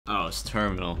Oh, it's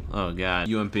Terminal. Oh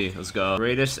god. UMP, let's go.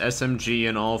 Greatest SMG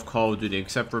in all of Call of Duty,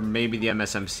 except for maybe the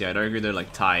MSMC. I'd argue they're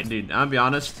like tied. Dude, I'll be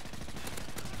honest.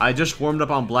 I just warmed up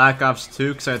on Black Ops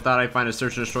 2 because I thought I'd find a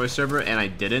search and destroy server, and I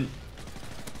didn't.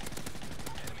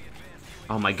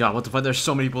 Oh my god, what the fuck? There's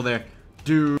so many people there.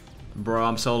 Dude. Bro,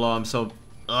 I'm so low. I'm so...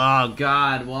 Oh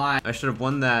god, why? I should have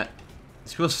won that.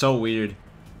 This feels so weird.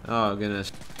 Oh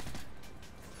goodness.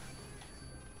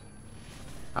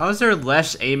 How is there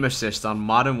less aim assist on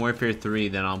Modern Warfare 3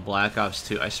 than on Black Ops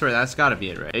 2? I swear that's gotta be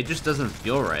it, right? It just doesn't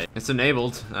feel right. It's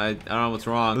enabled. I don't know what's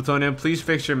wrong. Plutonium, please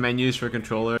fix your menus for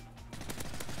controller.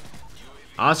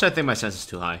 Honestly, I think my sense is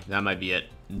too high. That might be it.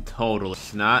 Totally.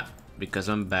 It's not because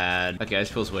I'm bad. Okay,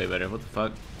 this feels way better. What the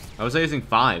fuck? I was using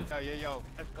 5. Yo,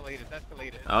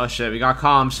 escalated. Oh shit, we got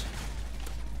comms.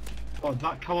 Oh,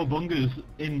 that cowabunga is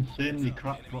insanely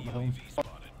cracked. What the hell?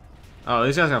 Oh,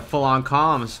 these guys got full-on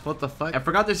comms. What the fuck? I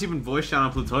forgot there's even voice chat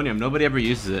on Plutonium. Nobody ever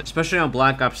uses it. Especially on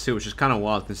Black Ops 2, which is kind of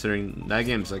wild considering that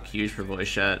game's like huge for voice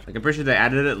chat. Like, I'm pretty sure they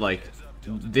added it like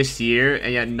this year,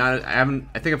 and yet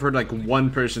I think I've heard like one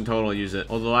person total use it.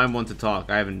 Although I'm one to talk,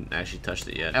 I haven't actually touched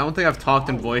it yet. I don't think I've talked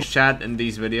in voice chat in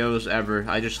these videos ever.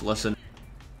 I just listen.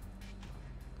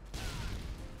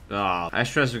 Oh, I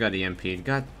stress we got EMP'd.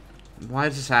 God, why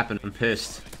does this happen? I'm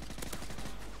pissed.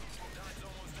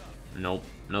 Nope.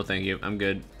 No thank you. I'm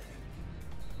good.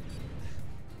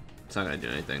 It's not gonna do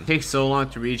anything. It takes so long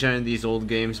to regen in these old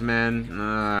games,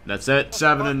 man. That's it.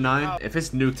 7 and 9. If it's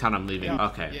Nuketown, I'm leaving.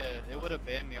 Okay. Yeah, it would have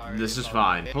banned me already. This is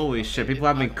fine. Holy shit, people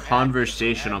having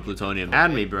conversation on Plutonium.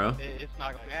 Add me, bro. It's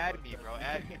not gonna add me, bro.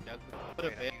 Add me.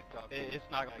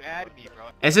 It's not gonna add me, bro.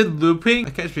 Is it looping? I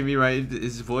can't be right.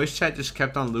 Is voice chat just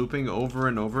kept on looping over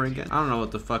and over again? I don't know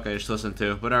what the fuck I just listened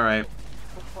to, but alright.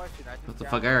 What the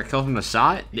fuck? I got killed from the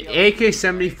side? The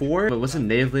AK-74? But wasn't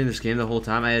natively in this game the whole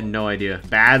time? I had no idea.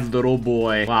 Bad Little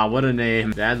Boy. Wow, what a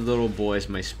name. Bad Little Boy is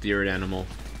my spirit animal.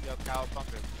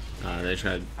 They just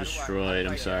got destroyed.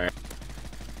 I'm sorry.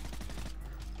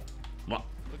 What?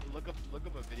 Look up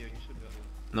a video. You should be able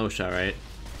to. No shot, right?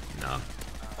 No.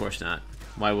 Of course not.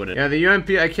 Why would it? Yeah, the UMP,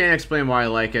 I can't explain why I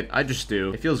like it. I just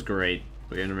do. It feels great.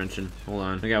 Wait, intervention. Hold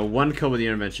on. I got 1 kill with the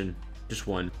intervention. Just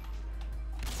 1.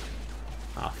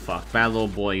 Oh fuck, bad little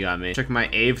boy got me. Check my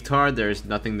avatar, there's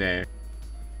nothing there.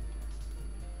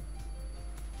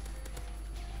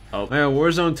 Oh, yeah,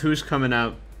 Warzone 2 is coming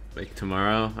out like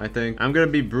tomorrow, I think. I'm gonna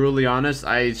be brutally honest,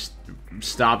 I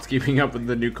stopped keeping up with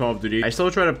the new Call of Duty. I still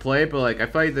try to play it, but like I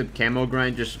feel like the camo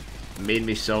grind just made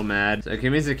me so mad. Like, it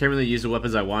means I can't really use the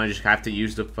weapons I want, I just have to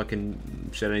use the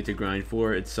fucking shit I need to grind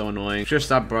for. It's so annoying. I'm just gonna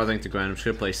stop bothering to grind, I'm just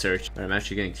gonna play search. Right, I'm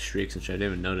actually getting streaks and shit, I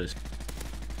didn't even notice.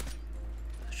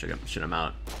 Shit, I'm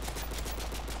out.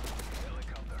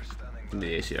 In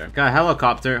the ACR. Got a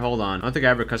helicopter. Hold on. I don't think I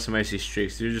ever customize these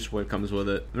streaks. These are just what comes with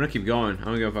it. I'm gonna keep going. I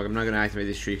don't give a fuck. I'm not gonna activate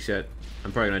these streaks yet.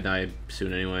 I'm probably gonna die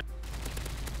soon anyway.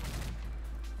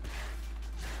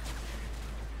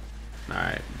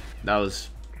 Alright. That was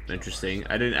interesting.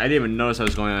 I didn't even notice I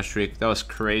was going on a streak. That was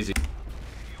crazy.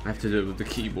 I have to do it with the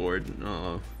keyboard. Uh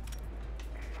oh.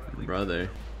 Brother.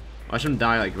 Watch him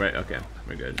die like right. Okay.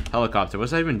 We're good. Helicopter. What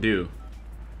does that even do?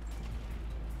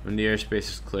 When the airspace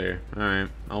is clear. Alright.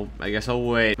 I guess I'll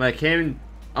wait. But I can't even...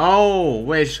 Oh,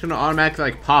 wait. It's just gonna automatically,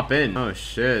 like, pop in. Oh,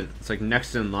 shit. It's, like,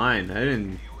 next in line. I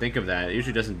didn't think of that. It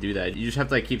usually doesn't do that. You just have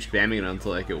to, like, keep spamming it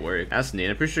until, like, it works. That's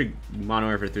neat. I'm pretty sure Modern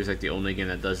Warfare 3 is, like, the only game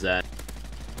that does that.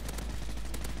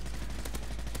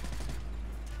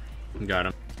 Got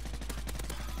him.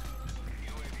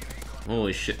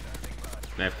 Holy shit.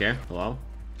 AFK? Hello?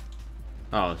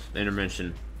 Oh,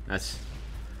 intervention. That's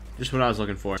just what I was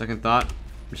looking for. Second thought.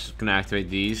 I'm just gonna activate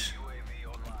these.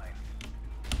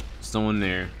 There's no one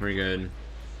there. We're good.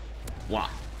 Wow.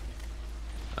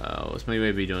 What's my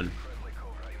UAV doing?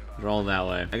 They're all that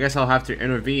way. I guess I'll have to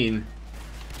intervene.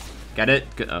 Get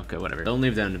it? Good. Okay, whatever. Don't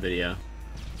leave that in the video.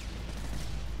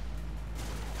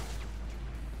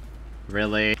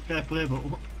 Really? Fair play, but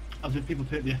as if people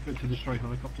take the effort to destroy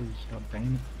helicopters, god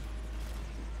damn it.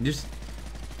 Just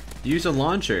use a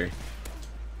launcher.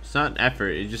 It's not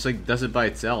effort, it just like does it by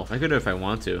itself. I could do it if I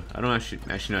want to. I don't actually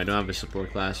no, I don't have a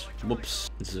support class.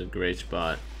 Whoops. This is a great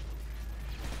spot.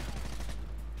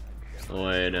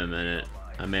 Wait a minute.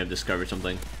 I may have discovered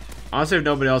something. Honestly, if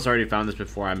nobody else already found this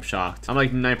before, I'm shocked. I'm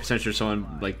like 9% sure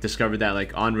someone like discovered that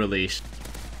like on release.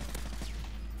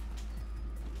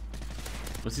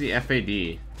 What's the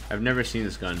FAD? I've never seen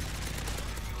this gun.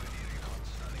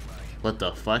 What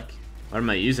the fuck? What am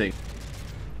I using?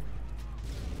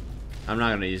 I'm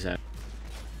not gonna use that.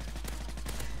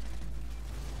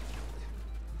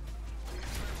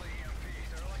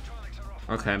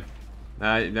 Okay.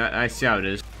 I see how it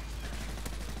is.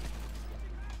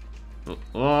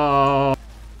 Oh.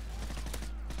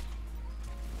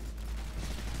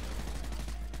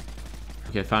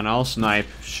 Okay, fine. I'll snipe.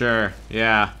 Sure.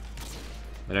 Yeah.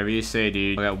 Whatever you say,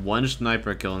 dude. I got one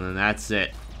sniper kill and then that's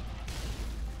it.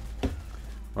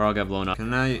 Or I'll get blown up.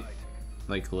 Can I,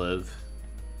 like, live?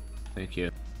 Thank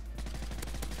you.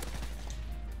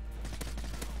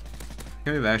 I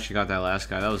can't believe I actually got that last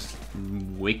guy. That was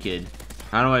wicked.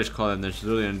 How do I just call that? There's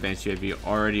literally an advanced UAV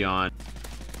already on.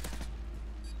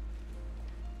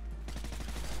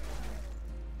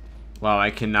 Wow,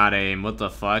 I cannot aim. What the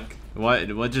fuck?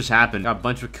 What just happened? Got a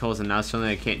bunch of kills and now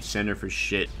suddenly I can't center for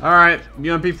shit. Alright,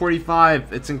 UMP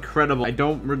 45. It's incredible. I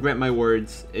don't regret my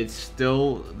words. It's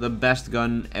still the best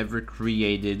gun ever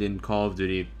created in Call of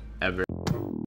Duty ever.